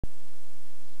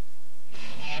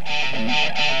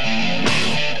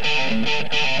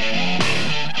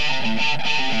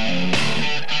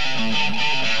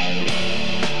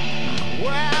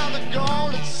Well, the goal,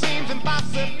 it seems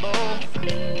impossible.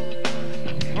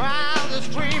 While there's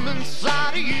dream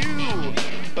inside of you,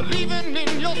 believing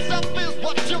in yourself is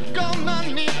what you're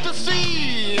gonna need to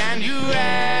see. And your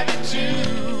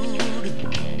attitude,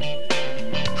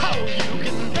 how you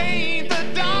can paint the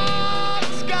dark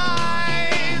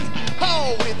skies,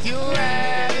 oh, with your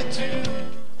attitude.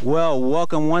 Well,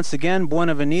 welcome once again,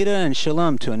 Buena Venida and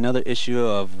Shalom, to another issue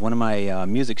of one of my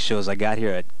music shows I got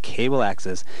here at Cable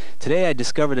Access. Today I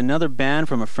discovered another band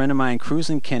from a friend of mine, Cruz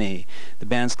and Kenny. The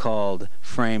band's called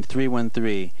Frame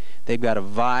 313. They've got a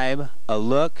vibe, a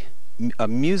look, a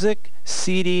music,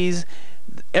 CDs,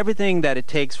 everything that it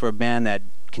takes for a band that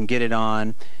can get it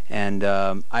on. And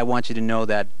I want you to know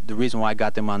that the reason why I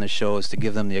got them on the show is to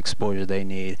give them the exposure they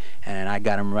need, and I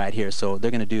got them right here. So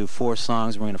they're going to do 4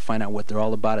 songs. We're going to find out what they're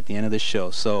all about at the end of the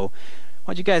show. So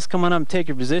why don't you guys come on up and take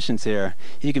your positions here.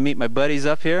 You can meet my buddies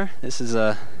up here. This is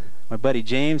my buddy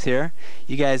James here.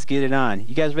 You guys get it on.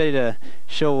 You guys ready to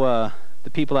show the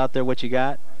people out there what you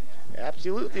got?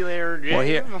 Absolutely there,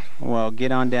 James. Well,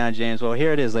 get on down, James. Well,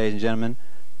 here it is, ladies and gentlemen.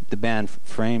 The band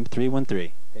Frame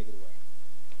 313. Take it away.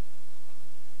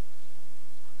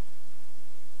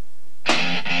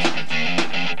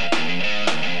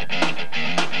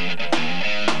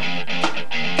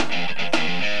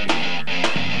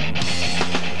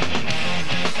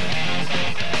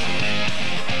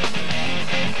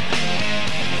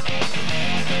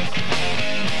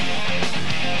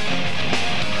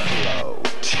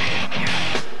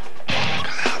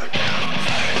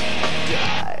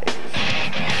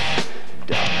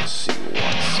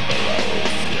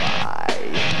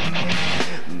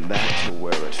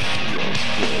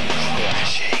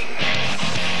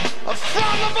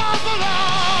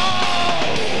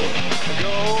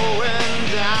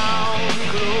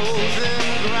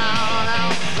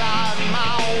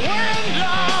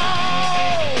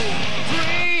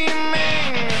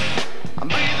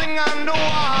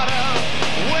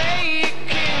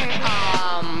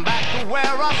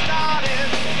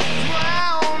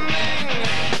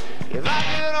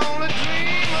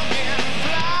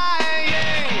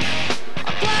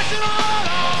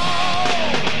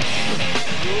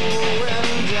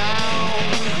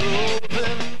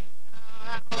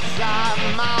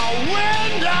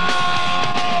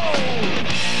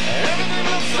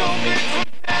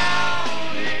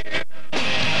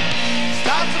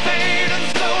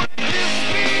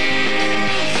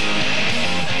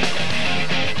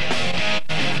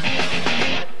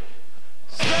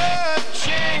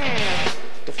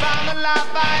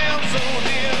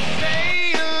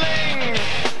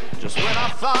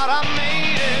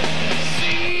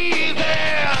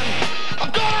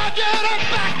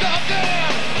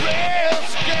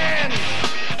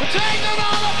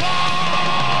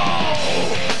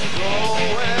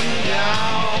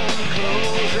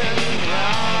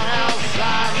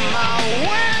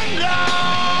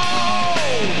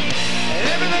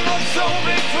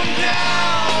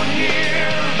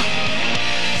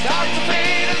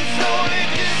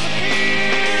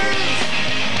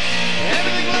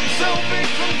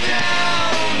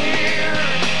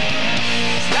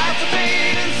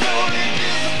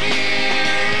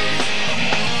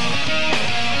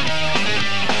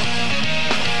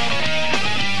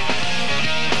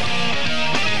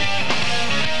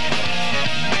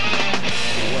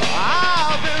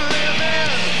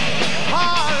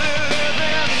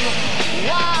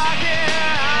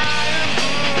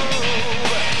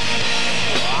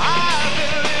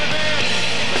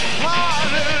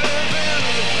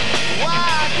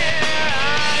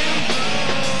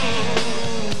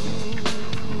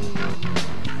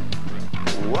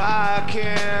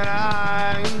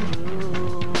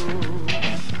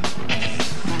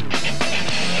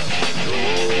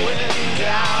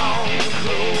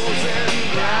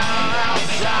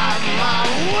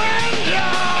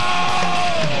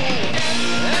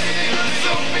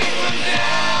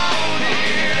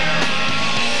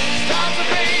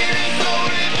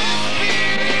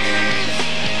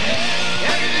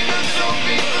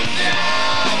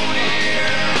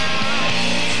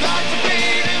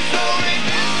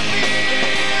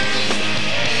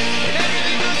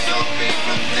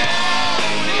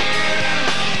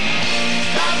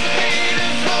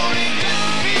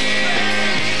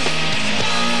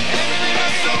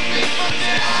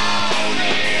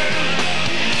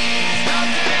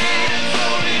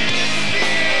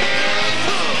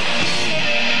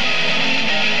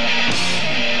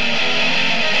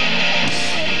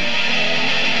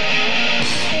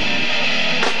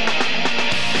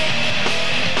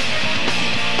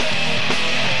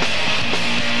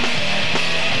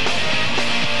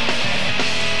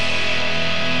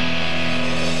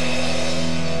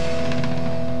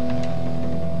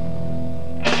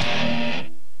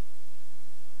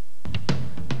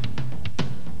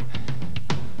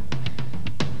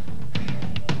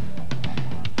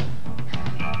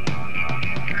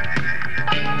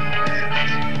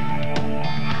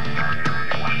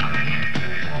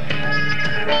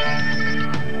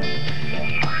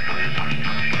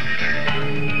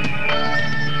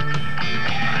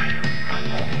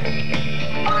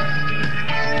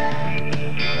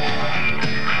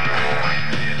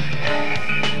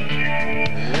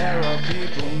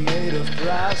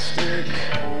 plastic.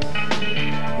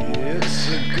 It's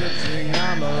a good thing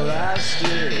I'm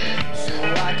elastic, so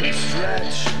I can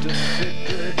stretch to fit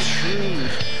the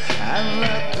truth and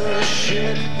let the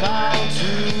shit pile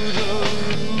to the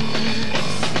roof.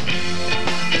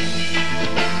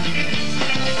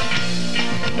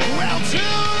 Well, to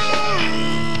the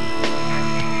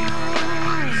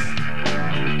roof.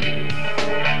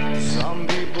 Some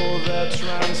people, they're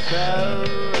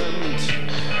transparent,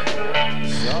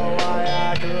 so I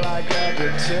act like a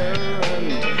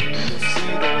deterrent. You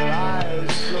see the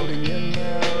lies floating in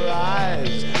their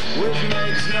eyes, which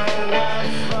makes no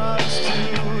efforts to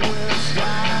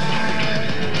disguise.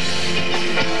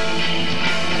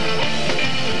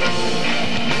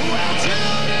 Well, to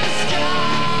disguise,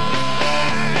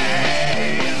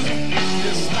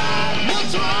 despite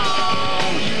what's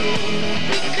wrong, you'll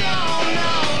be gone.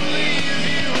 I'll leave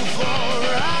you for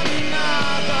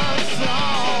another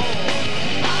song.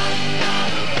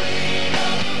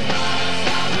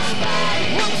 Despite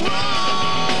what's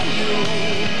wrong,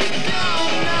 you'll be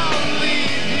gone. I'll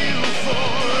leave you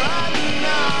for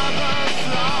another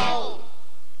song.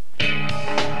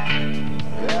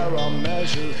 There are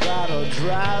measures that are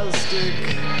drastic.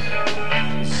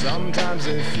 Sometimes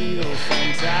they feel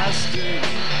fantastic.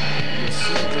 You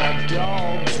sink like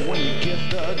dogs when you get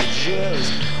the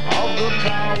gist of the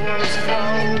powers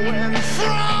flowing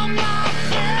from my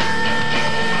fist.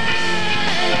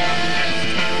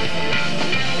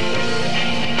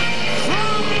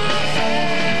 From my fist.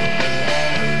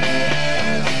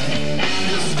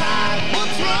 Despite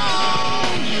what's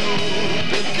wrong, you'll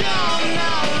be gone.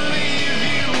 I'll leave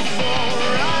you for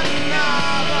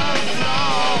another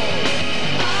song.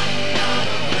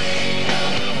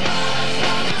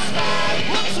 Despite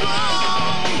what's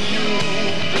wrong,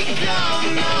 you'll be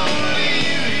gone. I'll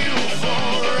leave you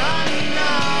for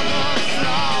another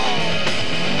song.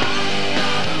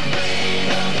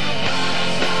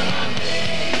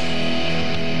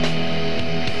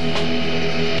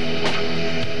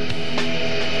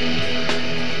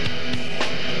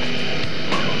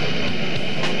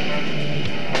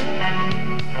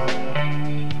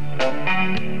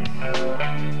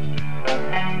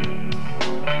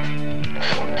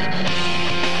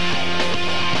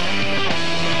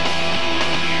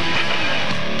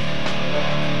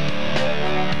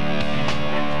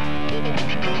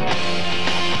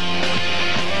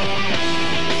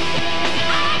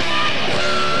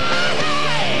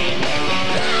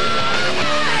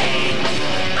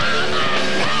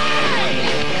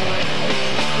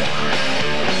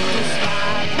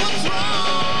 Despite what's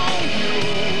wrong,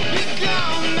 you'll be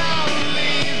gone. I'll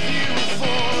leave you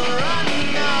for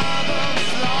another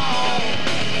song.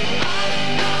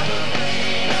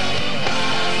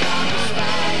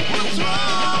 Despite what's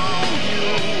wrong,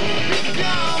 you'll be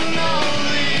gone. I'll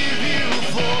leave you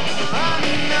for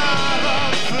another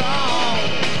song.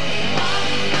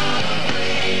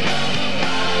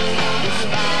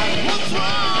 Despite what's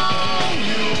wrong,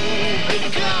 you'll be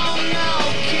gone.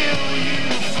 I'll kill you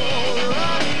for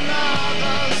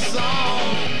another song.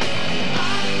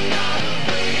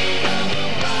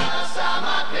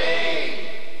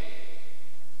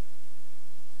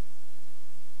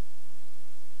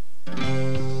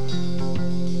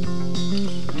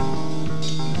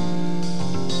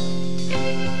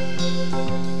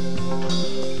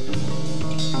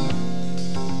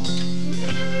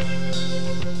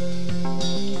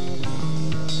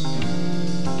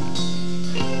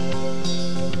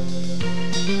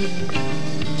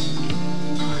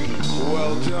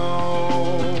 Well,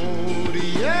 don't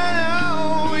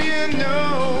you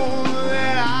know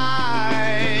that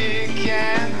I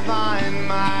can't find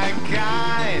my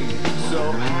kind? So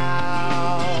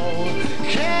how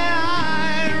can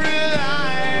I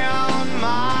rely on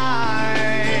my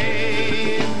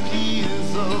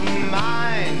peace of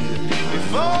mind?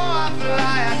 Before I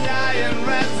fly, I die and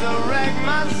resurrect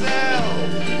myself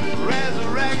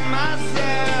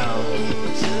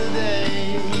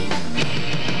today.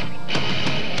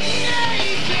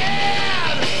 Naked.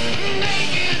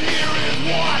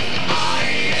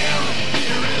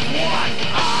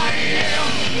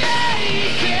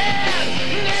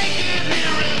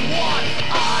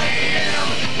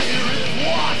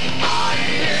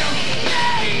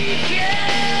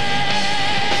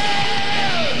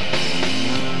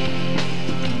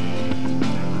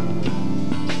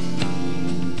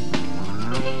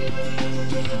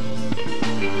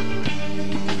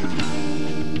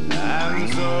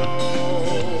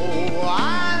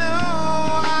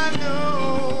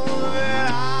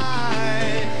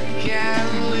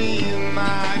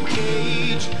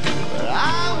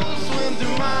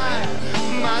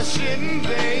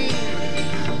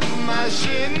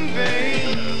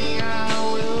 vain. I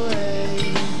will wait.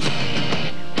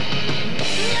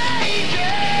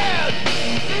 Naked,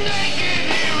 naked,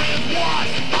 here is what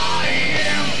I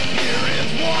am. Here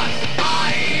is what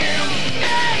I am.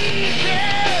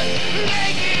 Naked,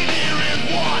 naked, here is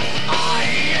what I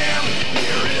am.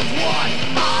 Here is what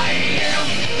I am.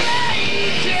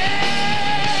 Naked.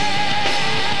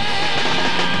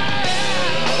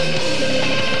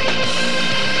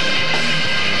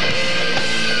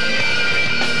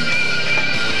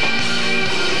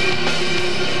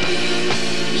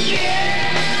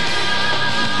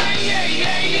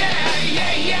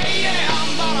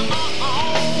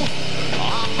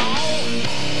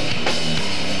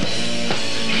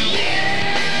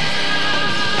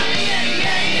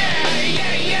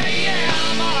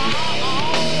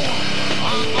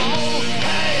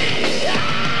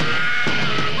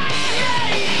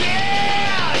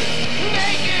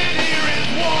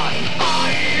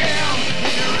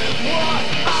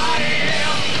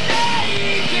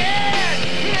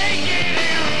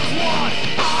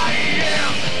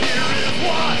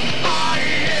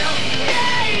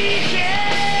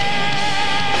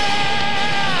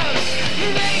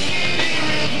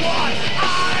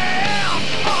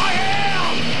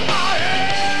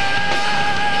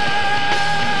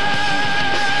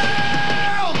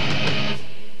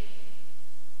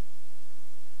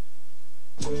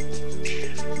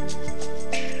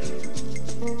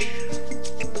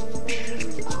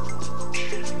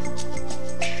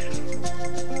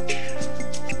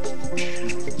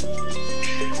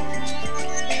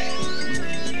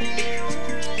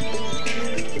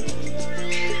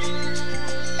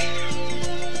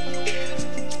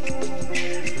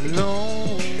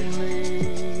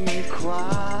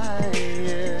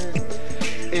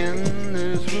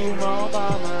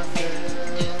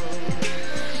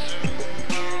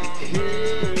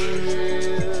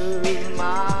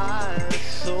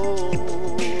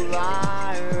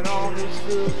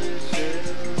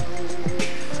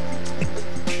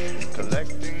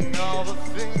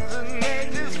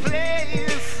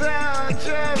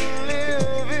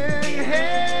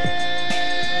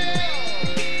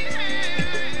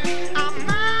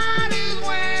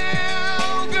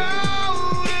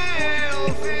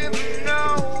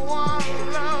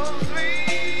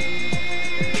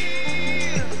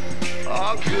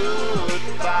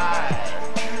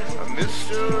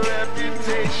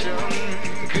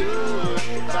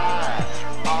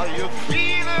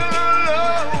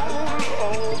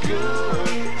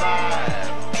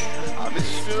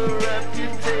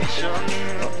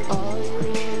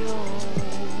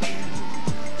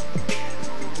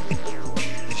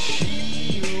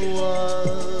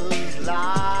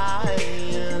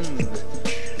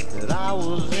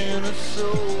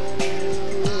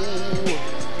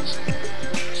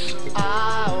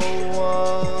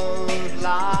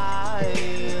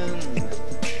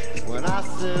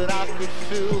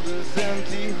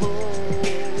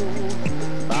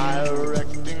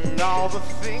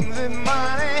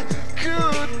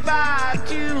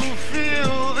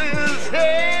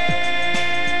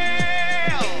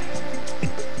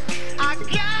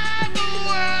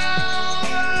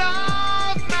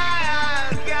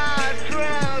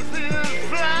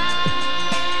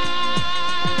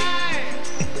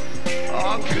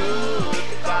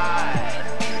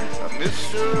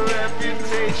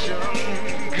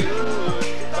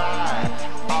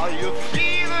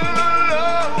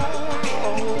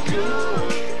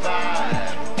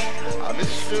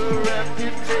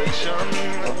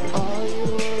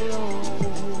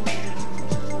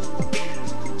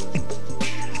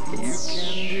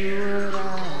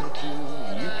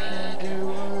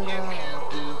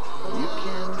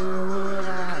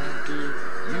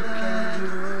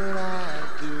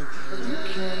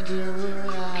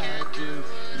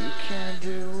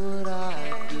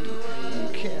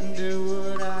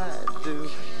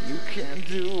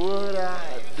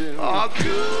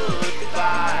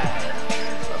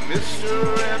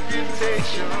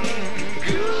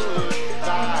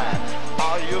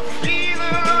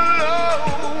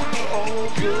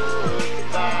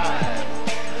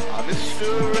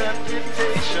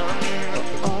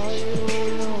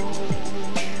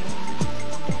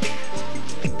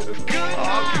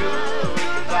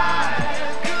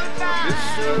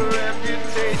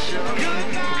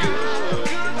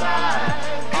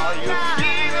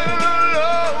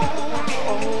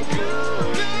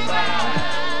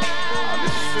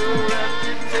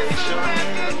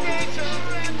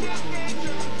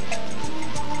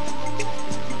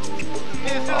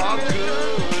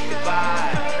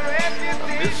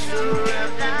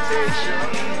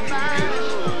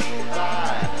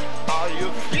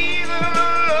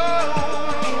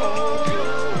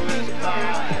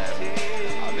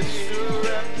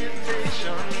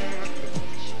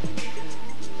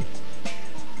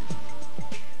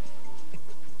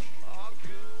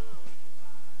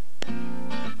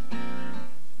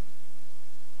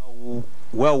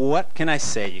 Well, what can I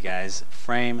say, you guys?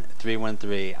 Frame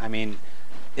 313. I mean,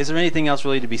 is there anything else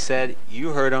really to be said? You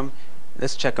heard them.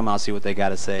 Let's check them out, see what they got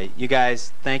to say. You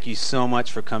guys, thank you so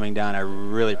much for coming down. I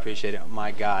really appreciate it.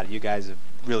 My God, you guys have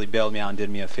really bailed me out and did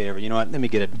me a favor. You know what? Let me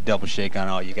get a double shake on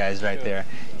all you guys right there.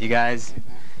 You guys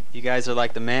are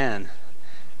like the men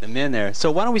there. So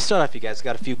why don't we start off, you guys?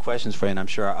 Got a few questions for you, and I'm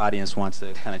sure our audience wants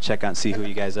to kind of check out and see who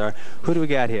you guys are. Who do we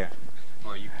got here?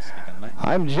 Or you can speak on the mic.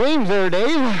 I'm James there,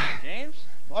 Dave. James?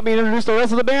 Let me introduce the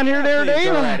rest of the band here, there, Please, Dave.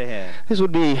 go right ahead. This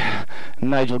would be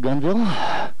Nigel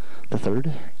Gunville, the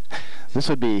third. This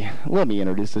would be, let me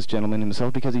introduce this gentleman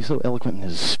himself because he's so eloquent in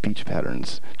his speech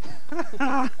patterns.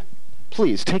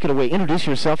 Please, take it away. Introduce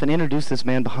yourself and introduce this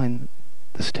man behind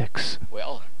the sticks.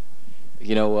 Well,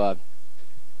 you know,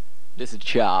 this is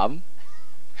Chob.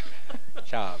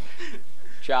 Chob.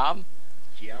 Chob.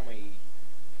 Jimmy.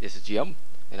 This is Jim,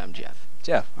 and I'm Jeff.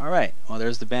 Jeff, all right. Well,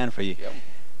 there's the band for you. Yep.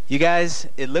 You guys,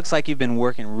 it looks like you've been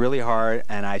working really hard,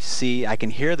 and I can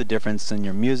hear the difference in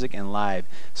your music and live.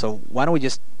 So why don't we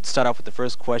just start off with the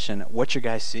first question. What's your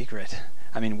guys' secret?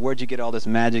 I mean, where'd you get all this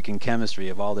magic and chemistry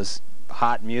of all this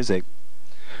hot music?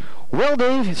 Well,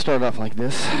 Dave, it started off like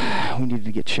this. We needed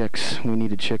to get chicks. We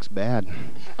needed chicks bad.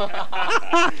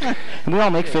 And we all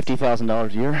make $50,000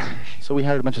 a year, so we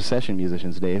hired a bunch of session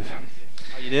musicians, Dave.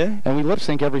 Oh, you did? And we lip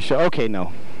sync every show. Okay,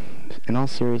 no. In all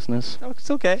seriousness. Oh, it's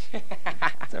okay.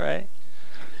 It's all right.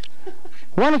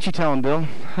 Why don't you tell him, Bill?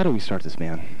 How do we start this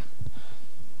band?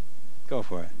 Go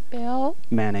for it. Bill?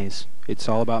 Mayonnaise. It's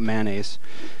all about mayonnaise.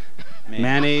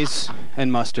 Mayonnaise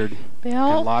and mustard.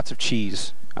 Bill? And lots of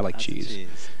cheese. I like Lots of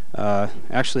cheese.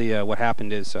 Actually, what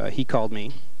happened is he called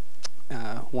me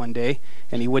one day,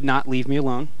 and he would not leave me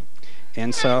alone.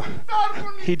 And so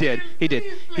he did.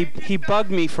 He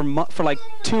bugged me for like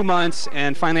 2 months,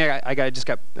 and finally I got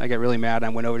really mad. I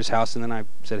went over to his house, and then I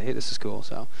said, "Hey, this is cool."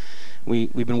 So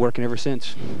we've been working ever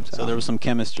since. So there was some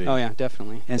chemistry. Oh yeah,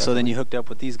 definitely. And so then you hooked up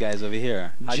with these guys over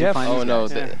here. How'd you Jeff- find Oh these no,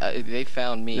 guys? they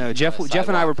found me. No, on Jeff the and I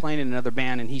sidewalk. were playing in another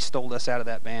band, and he stole us out of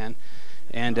that band.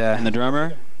 And the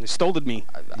drummer? He stole me.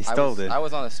 He stole it. I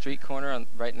was on a street corner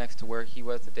right next to where he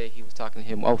was the day he was talking to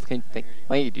him. Oh, thank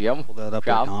you, Jim. Hold that up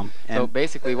there, Job. Tom. So And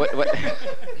basically,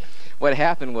 what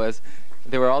happened was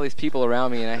there were all these people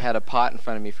around me, and I had a pot in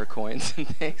front of me for coins and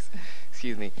things.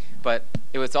 Excuse me. But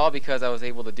it was all because I was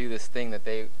able to do this thing that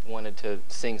they wanted to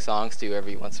sing songs to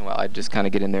every once in a while. I'd just kind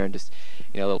of get in there and just,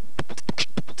 you know,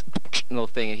 little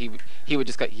thing, and he would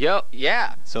just go, yo,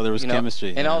 yeah. so there was You know, chemistry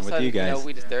and then all of a with sudden, you guys.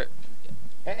 we just there.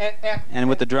 And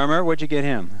with the drummer, where'd you get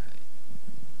him?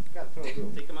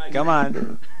 Come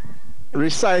on.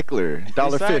 Recycler,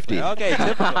 $1.50. Okay,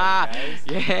 typical, guys.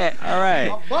 Yeah. All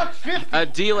right. $1.50. A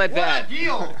deal at that. What a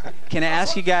deal. Can I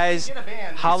ask you guys,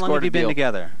 how long have Scored a you been deal.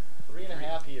 together?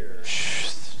 3.5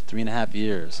 years. 3.5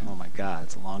 years. Oh my God,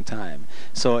 it's a long time.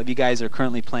 So if you guys are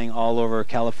currently playing all over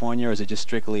California, or is it just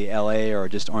strictly LA or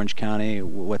just Orange County?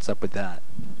 What's up with that?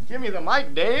 Give me the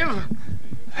mic, Dave.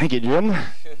 Thank you, Jim.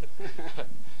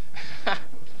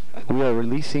 We are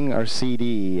releasing our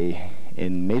CD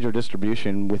in major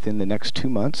distribution within the next 2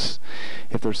 months.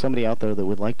 If there's somebody out there that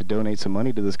would like to donate some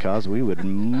money to this cause, we would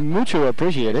mucho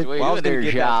appreciate it. Well, Well, I was you gonna their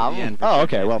get that job. to the end for Oh, sure.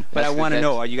 okay, well, But I want to that's-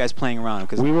 know, are you guys playing around?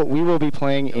 Because we will be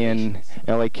playing in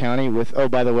LA County with, oh,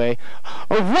 by the way,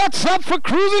 what's up for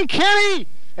Cruisin' Kenny?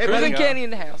 Hey, Cruisin' Kenny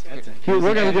in the house. We're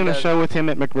going to be doing a And, show with him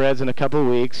at McBred's in a couple of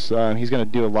weeks. He's going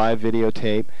to do a live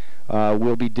videotape.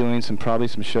 We'll be doing probably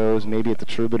some shows, maybe at the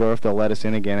Troubadour if they'll let us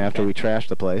in again after we trash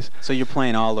the place. so you're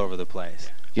playing all over the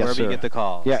place. Yes, Wherever you sir. get the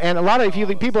calls. Yeah, and a lot of, if you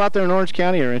think people out there in Orange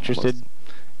County are interested,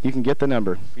 you can get the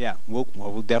number. Yeah, we'll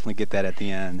definitely get that at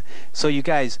the end. So you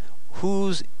guys,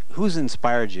 who's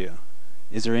inspired you?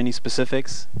 Is there any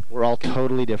specifics? We're all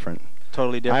totally different.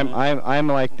 Totally different. I'm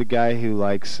like the guy who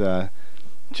likes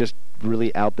just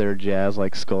really out there jazz,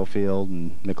 like Schofield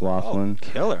and McLaughlin,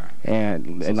 Killer.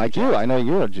 and some like jazz. you. I know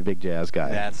you're a big jazz guy.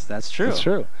 That's true. That's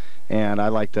true. And I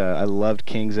loved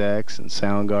King's X and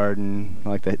Soundgarden, I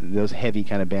like those heavy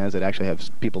kind of bands that actually have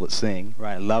people that sing.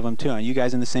 Right, love them too. Are you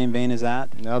guys in the same vein as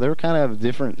that? No, they're kind of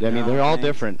different. I mean, they're all thanks.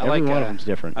 different. I Every like, one of them's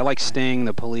different. I like Sting,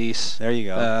 The Police, There you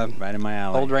go. Right in my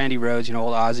alley. old Randy Rhoads,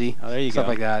 old Ozzy, Oh, there you stuff go.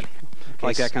 like that. I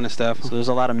like that kind of stuff. So there's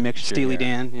a lot of mixture. Steely here.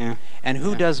 Dan, yeah. And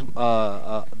who does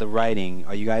the writing?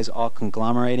 Are you guys all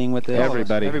conglomerating with this?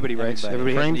 Everybody. Everybody writes.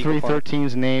 Everybody. Everybody has Frame an equal part.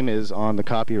 313's name is on the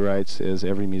copyrights as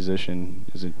every musician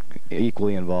is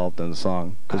equally involved in the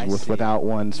song. I Because see. without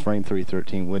one's Frame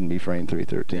 313 wouldn't be Frame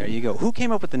 313. There you go. Who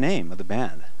came up with the name of the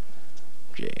band?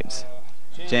 James.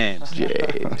 James.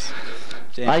 James.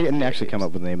 I didn't actually come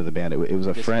up with the name of the band. It was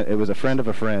a friend. It was a friend of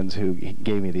a friend's who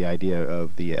gave me the idea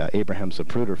of the Abraham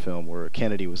Zapruder film where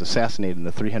Kennedy was assassinated in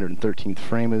the 313th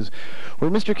frame, is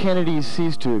where Mr. Kennedy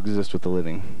ceased to exist with the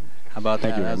living. How about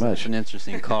Thank that? you very That's much. an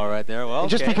interesting call right there. Well,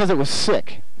 Just because it was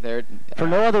sick. There, For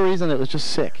no other reason, it was just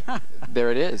sick.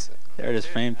 there it is. there it is,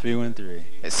 frame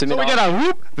 313. Submit all- a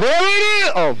whoop. There it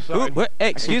is. Oh, sorry. Ooh, hey,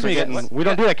 excuse me, guys. We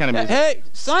don't do that kind of music. Hey,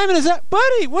 Simon, is that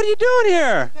buddy? What are you doing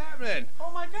here? What's happening?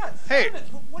 Oh my God, Hey. Simon,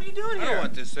 what are you doing I here? don't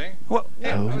want this thing. What?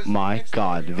 Yeah, I Oh was my next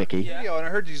God, door Vicky. Video, and I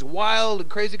heard these wild and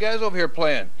crazy guys over here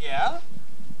playing. Yeah.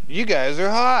 You guys are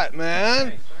hot,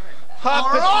 man.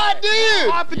 Hot,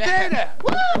 dude. Hot potato.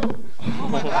 Oh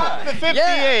my God.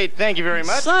 58. Thank you very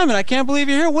much. Simon, I can't believe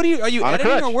you're here. What are you? Are you On a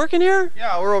editing crutch. or working here?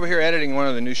 Yeah, we're over here editing one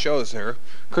of the new shows here.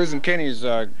 Cruising Kenny's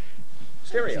going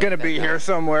to be here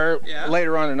somewhere Yeah.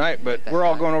 later on tonight, but we're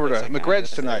all going over to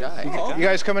McRed's tonight. Oh, You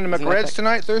guys coming to Isn't that McRed's that-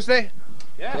 tonight, Thursday?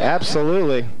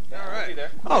 Absolutely. All right.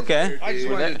 Okay. I just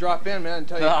wanted to drop in, man, and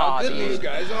tell you Aw, how good dude. these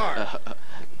guys are.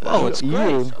 Oh, it's great.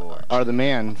 You are the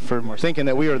man for thinking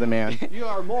that we are the man. You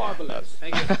are marvelous.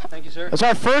 Thank you, sir. That's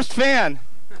our first fan.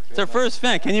 It's our first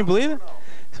fan. Can you believe it?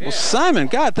 Well, Simon,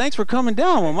 God, thanks for coming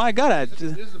down. Well, my God, This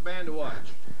is the band to watch.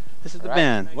 this is the Right.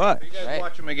 band. What? You guys Right.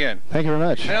 watch them again. Thank you very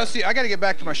much. And I'll see. I got to get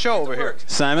back to my show over here.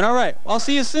 Simon, all right. I'll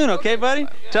see you soon, okay, buddy?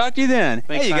 Talk to you then.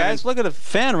 Thanks, hey, you guys, Simon. look at the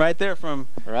fan right there from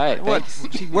Right. what?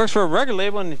 Thanks. She works for a record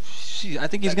label, and I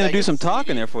think he's going to do some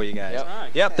talking there for you guys. Yep.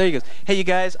 Yep, there you go. Hey, you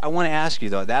guys, I want to ask you,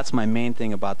 though, that's my main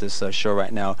thing about this show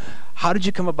right now. How did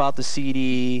you come about the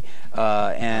CD?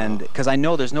 And because I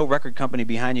know there's no record company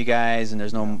behind you guys, and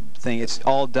there's no thing. It's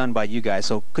all done by you guys.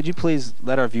 So could you please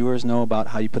let our viewers know about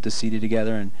how you put the CD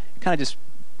together and kind of just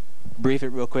brief it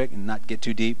real quick and not get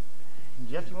too deep?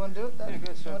 Jeff, you want to do it? You want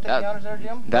to take That- the honors there,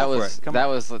 Jim? That Go for was it. Come that on.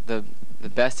 was the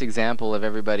best example of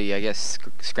everybody, I guess,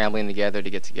 scrambling together to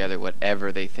get together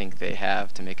whatever they think they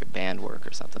have to make a band work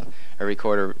or something, or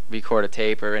record a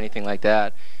tape or anything like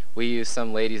that. We used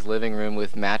some lady's living room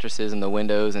with mattresses in the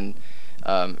windows and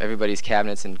everybody's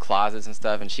cabinets and closets and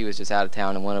stuff, and she was just out of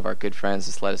town, and one of our good friends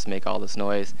just let us make all this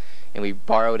noise, and we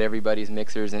borrowed everybody's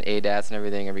mixers and ADATs and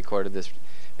everything and recorded this.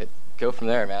 Go from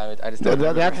there, man. I just don't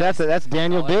remember. That's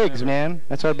Daniel All I Biggs, remember. man.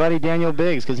 That's our buddy Daniel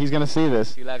Biggs, because he's going to see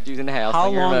this. You left Jews in the house. How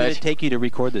Thank you very long did much. it take you to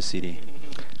record this CD?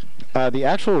 The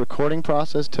actual recording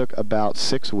process took about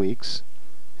 6 weeks.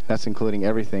 That's including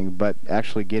everything, but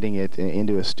actually getting it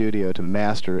into a studio to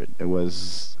master it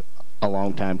was a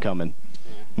long time coming.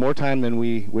 More time than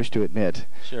we wish to admit.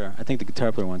 Sure. I think the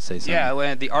guitar player wants to say something. Yeah,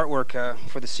 well, the artwork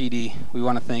for the CD, we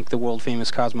want to thank the world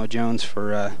famous Cosmo Jones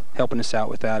for helping us out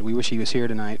with that. We wish he was here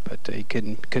tonight, but he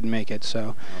couldn't make it.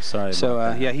 So, Oh, sorry. so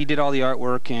about that. yeah, he did all the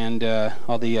artwork and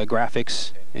all the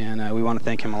graphics, and we want to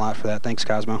thank him a lot for that. Thanks,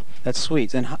 Cosmo. That's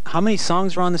sweet. And how many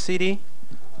songs are on the CD?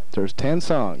 There's 10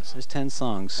 songs. There's 10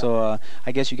 songs. So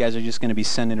I guess you guys are just going to be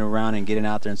sending it around and getting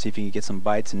out there and see if you can get some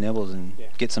bites and nibbles and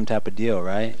get some type of deal,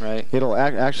 right? Right. It'll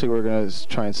actually, we're going to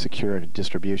try and secure a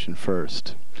distribution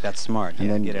first, That's smart. and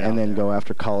Yeah, then get it out there. go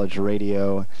after college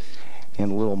radio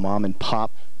and little mom and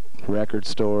pop record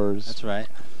stores. That's right.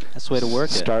 That's the way to work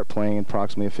it. Start playing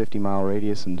approximately a 50-mile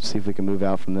radius and see if we can move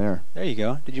out from there. There you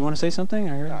go. Did you want to say something?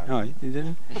 I heard. Oh, you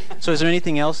didn't? So is there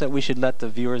anything else that we should let the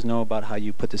viewers know about how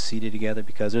you put the CD together?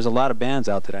 Because there's a lot of bands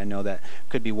out there I know that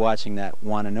could be watching that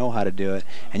want to know how to do it.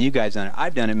 And you guys done it.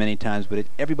 I've done it many times, but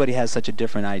everybody has such a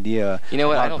different idea You know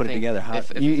what? of how I to don't put it think together. How,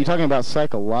 if You talking about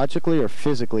psychologically or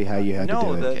physically how you had to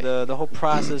no, do it? the whole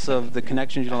process of the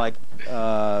connections, you know, like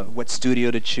what studio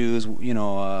to choose, you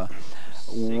know,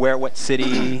 what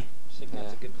city.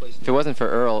 That's a good place If it wasn't for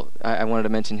Earl, I wanted to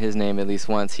mention his name at least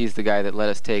once. He's the guy that let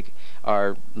us take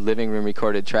our living room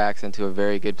recorded tracks into a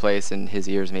very good place, and his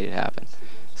ears made it happen.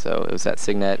 So it was at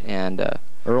Signet and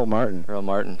Earl Martin. Earl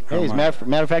Martin. Hey, as a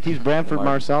matter of fact, he's Branford Martin.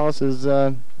 Marsalis's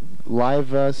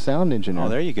live sound engineer. Oh,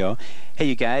 there you go. Hey,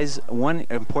 you guys, one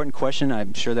important question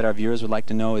I'm sure that our viewers would like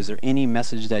to know, is there any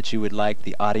message that you would like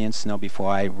the audience to know before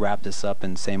I wrap this up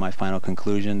and say my final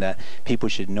conclusion that people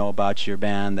should know about your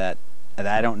band that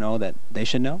I don't know that they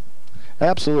should know?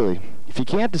 Absolutely. If you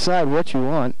can't decide what you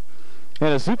want, and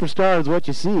a superstar is what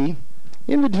you see,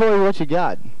 inventory what you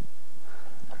got.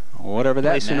 Whatever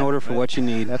that Place an meant, order for but- what you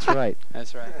need. That's right.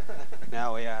 That's right.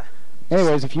 Now, yeah.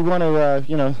 Anyways, if you want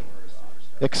to,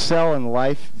 excel in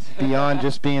life beyond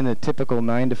just being the typical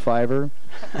 9-to-5er,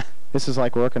 this is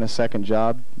like working a second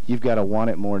job. You've got to want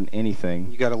it more than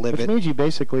anything. You got to live Which it. means you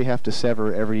basically have to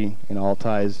sever every and all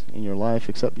ties in your life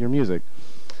except your music.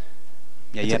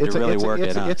 Yeah, you have to really work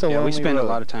it, huh? It's a Yeah, lonely we spend a road.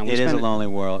 lot of time. It is a lonely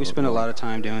world. We spend a lot of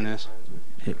time doing this.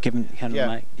 Give him the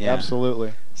mic. Yeah.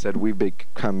 Absolutely. said we've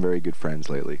become very good friends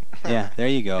lately. Yeah, there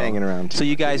you go. Hanging around. So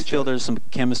you guys feel there's some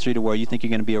chemistry to where you think you're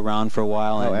going to be around for a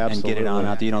while and get it on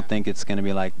out there. You don't think it's going to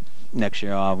be like next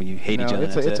year, when you hate each other.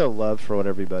 It's a love for what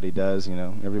everybody does. You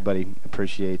know, everybody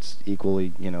appreciates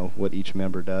equally. You know what each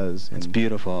member does. It's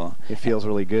beautiful. It feels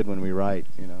really good when we write.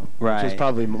 You know, right. Which is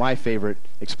probably my favorite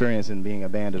experience in being a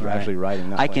band is actually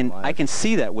writing. Not playing live. I can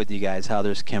see that with you guys, how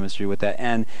there's chemistry with that.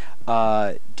 And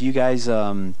do you guys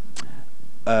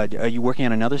are you working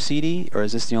on another CD, or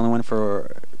is this the only one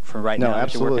for right now? No,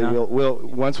 absolutely. We'll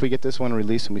once we get this one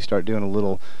released and we start doing a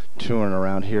little touring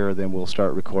around here, then we'll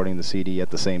start recording the CD at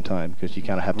the same time, because you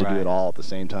kind of have to do it all at the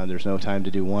same time. There's no time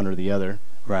to do one or the other.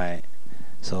 Right.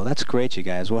 So that's great, you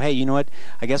guys. Well, hey, you know what?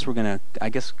 I guess we're gonna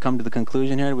come to the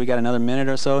conclusion here. We got another minute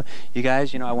or so. You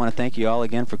guys, I want to thank you all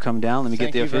again for coming down. Let me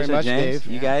get the official. Thank you very much, James.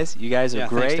 Dave. You guys are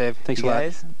great. Thanks, Dave. Thanks a lot.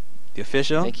 Guys, the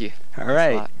official. Thank you. All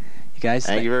right. Guys,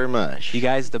 thank you very much. You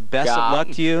guys, the best of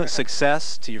luck to you,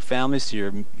 success to your families, to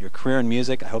your career in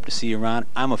music. I hope to see you around.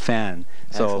 I'm a fan,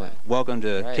 so Excellent. Welcome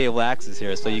to Cable Access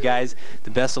here. So you guys,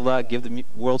 the best of luck. Give the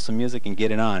world some music and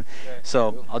get it on.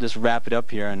 So I'll just wrap it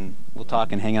up here, and we'll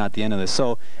talk and hang out at the end of this.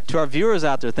 So to our viewers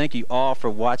out there, thank you all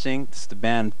for watching. This is the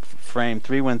band Frame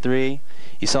 313.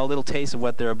 You saw a little taste of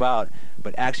what they're about,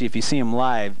 but actually, if you see them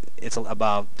live, it's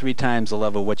about 3 times the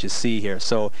level of what you see here.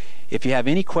 So if you have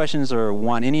any questions or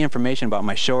want any information about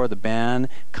my show or the band,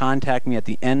 contact me at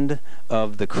the end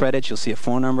of the credits. You'll see a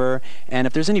phone number. And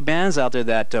if there's any bands out there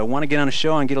that want to get on a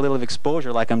show and get a little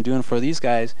exposure like I'm doing for these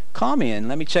guys, call me and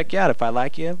let me check you out. If I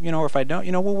like you, or if I don't,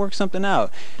 we'll work something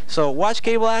out. So watch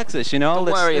Cable Access,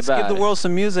 Let's give the world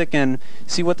some music and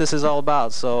see what this is all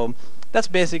about. So that's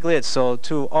basically it. So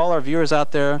to all our viewers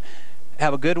out there,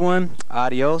 have a good one.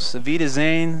 Adios. Vida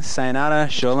Zane. Sayonara.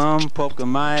 Shalom. Polka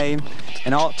Mai.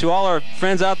 And to all our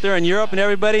friends out there in Europe and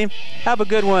everybody, have a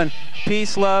good one.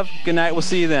 Peace, love. Good night. We'll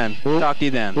see you then. Talk to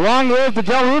you then. Long live the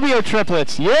Del Rubio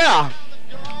triplets. Yeah!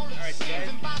 All right,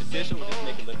 guys. It's official. We'll just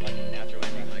make it look like a natural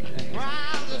ending like that.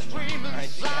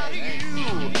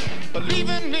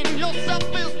 Believing in yourself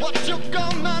is what you're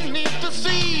gonna need to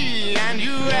see. And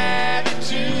your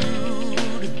attitude.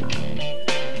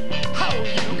 How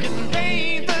you can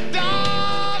paint the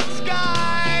dark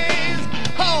skies.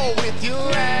 Oh, with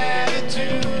your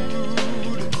attitude.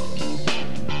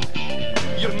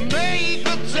 You make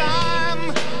the time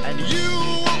and you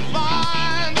will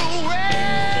find a way.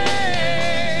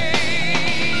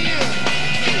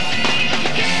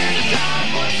 Get the time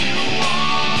what you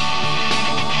want,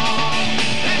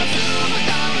 and soon the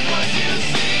time is what you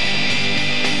see.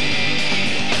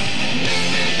 This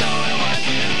is only what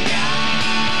you got.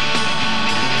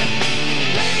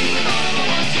 This is only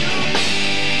what you need.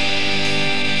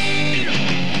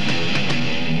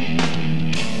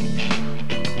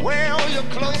 Well,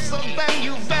 you're closer than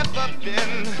you